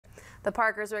The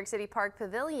Parkersburg City Park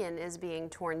Pavilion is being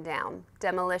torn down.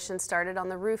 Demolition started on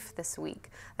the roof this week.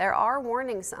 There are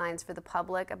warning signs for the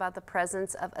public about the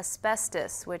presence of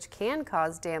asbestos, which can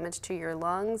cause damage to your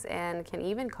lungs and can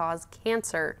even cause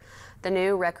cancer. The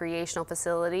new recreational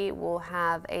facility will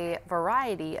have a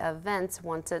variety of vents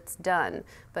once it's done,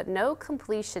 but no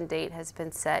completion date has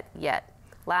been set yet.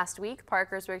 Last week,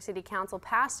 Parkersburg City Council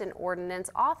passed an ordinance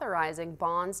authorizing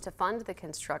bonds to fund the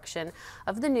construction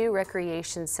of the new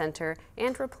recreation center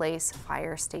and replace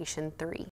Fire Station 3.